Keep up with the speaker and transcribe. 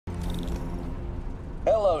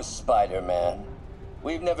Hello, Spider-Man.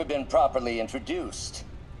 We've never been properly introduced.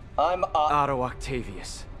 I'm Otto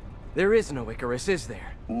Octavius. There is no Icarus, is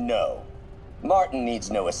there? No. Martin needs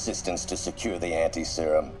no assistance to secure the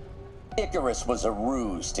anti-serum. Icarus was a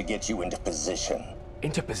ruse to get you into position.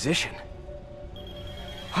 Into position?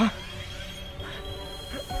 Huh?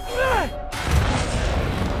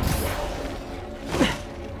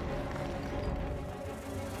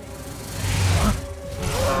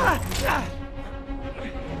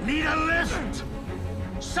 Need a lift?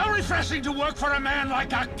 So refreshing to work for a man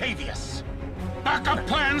like Octavius. Backup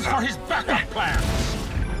plans for his backup plans.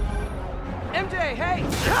 MJ, hey!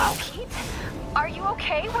 Pete, are you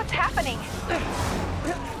okay? What's happening?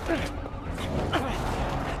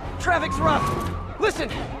 Traffic's rough. Listen,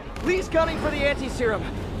 Lee's gunning for the anti-serum.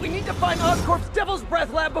 We need to find Oscorp's Devil's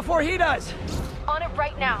Breath lab before he does. On it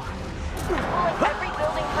right now. We'll have every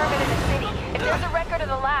building permit in the city. If there's a record of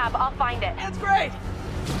the lab, I'll find it. That's great.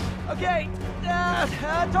 Okay,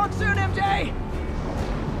 talk soon, MJ.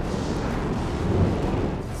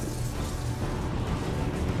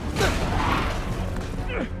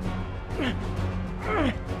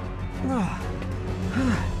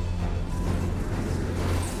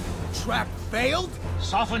 Trap failed?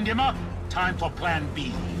 Softened him up. Time for plan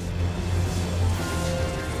B.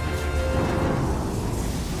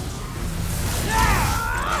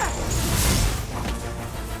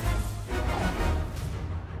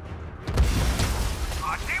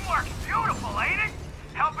 Teamwork's beautiful, ain't it?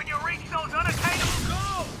 Helping you reach those unattainable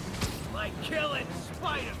goals. Like killing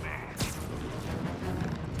Spider-Man.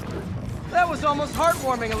 That was almost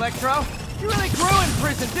heartwarming, Electro. You really grew in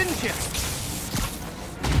prison, didn't you?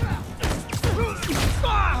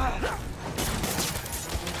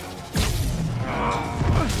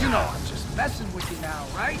 You know I'm just messing with you now,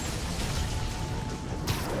 right?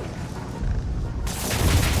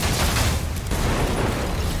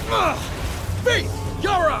 Beast,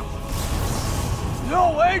 you're up!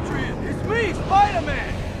 No, Adrian, it's me,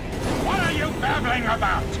 Spider-Man! What are you babbling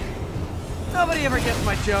about? Nobody ever gets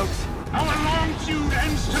my jokes. Our long feud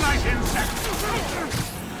ends tonight, insect.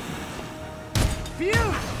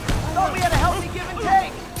 Phew! Thought we had a healthy give and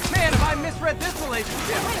take. Man, have I misread this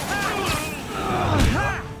relationship.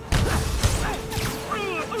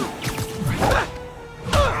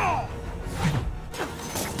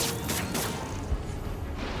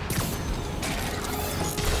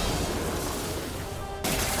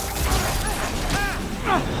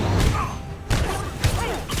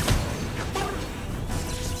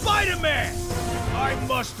 Spider-Man! I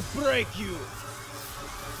must break you.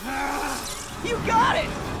 You got it!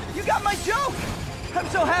 You got my joke! I'm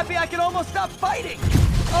so happy I can almost stop fighting!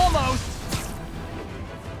 Almost!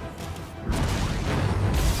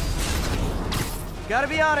 Gotta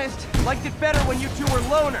be honest, liked it better when you two were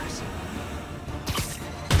loners.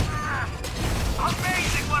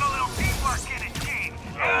 Amazing what a little teamwork can achieve.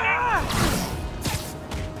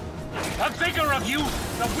 The vigor of youth,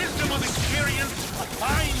 the wisdom of experience, a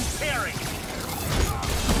fine pairing.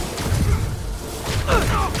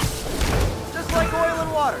 Just like oil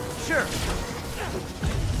and water, sure.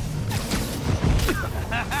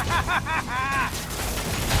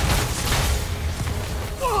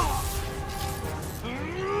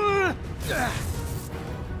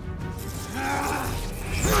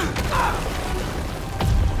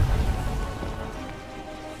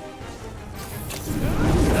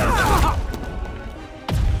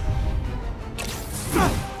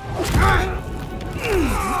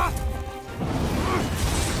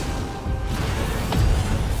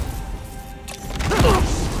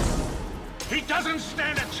 He doesn't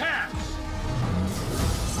stand a chance.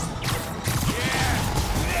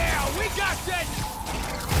 Yeah, we got this!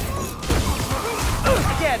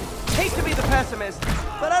 Again, hate to be the pessimist,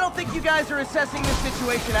 but I don't think you guys are assessing this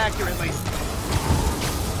situation accurately.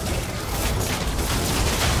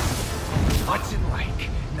 What's it like,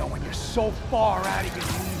 knowing you're so far out of your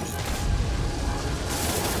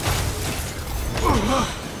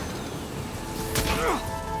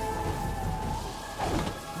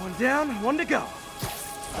One down, one to go.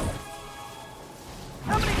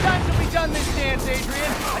 How many times have we done this dance,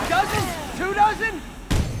 Adrian? A dozen? 2 dozen?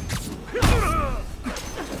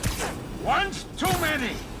 Once too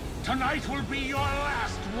many. Tonight will be your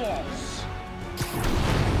last waltz.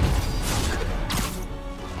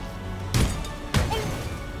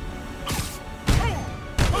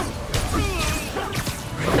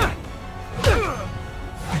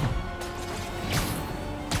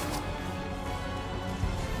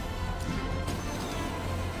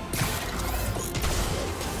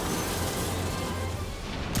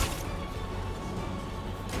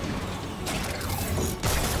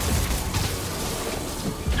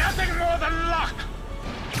 nothing more than luck!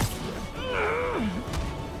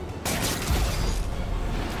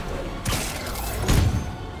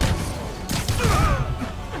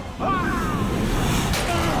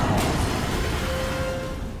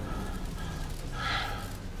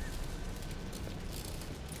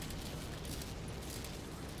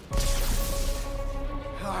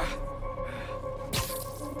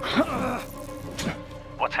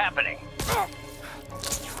 What's happening?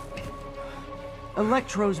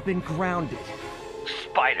 Electro's been grounded.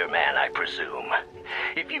 Spider-Man, I presume.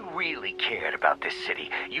 If you really cared about this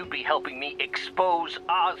city, you'd be helping me expose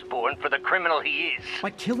Osborn for the criminal he is.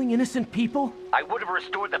 By killing innocent people? I would have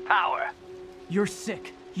restored the power. You're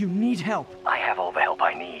sick. You need help. I have all the help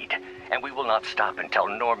I need, and we will not stop until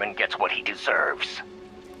Norman gets what he deserves.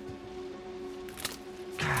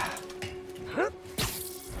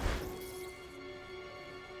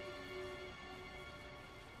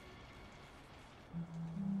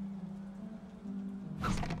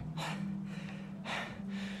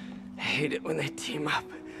 I hate it when they team up.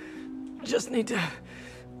 Just need to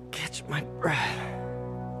catch my breath.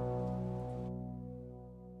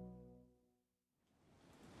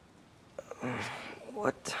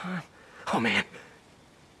 What time? Oh man,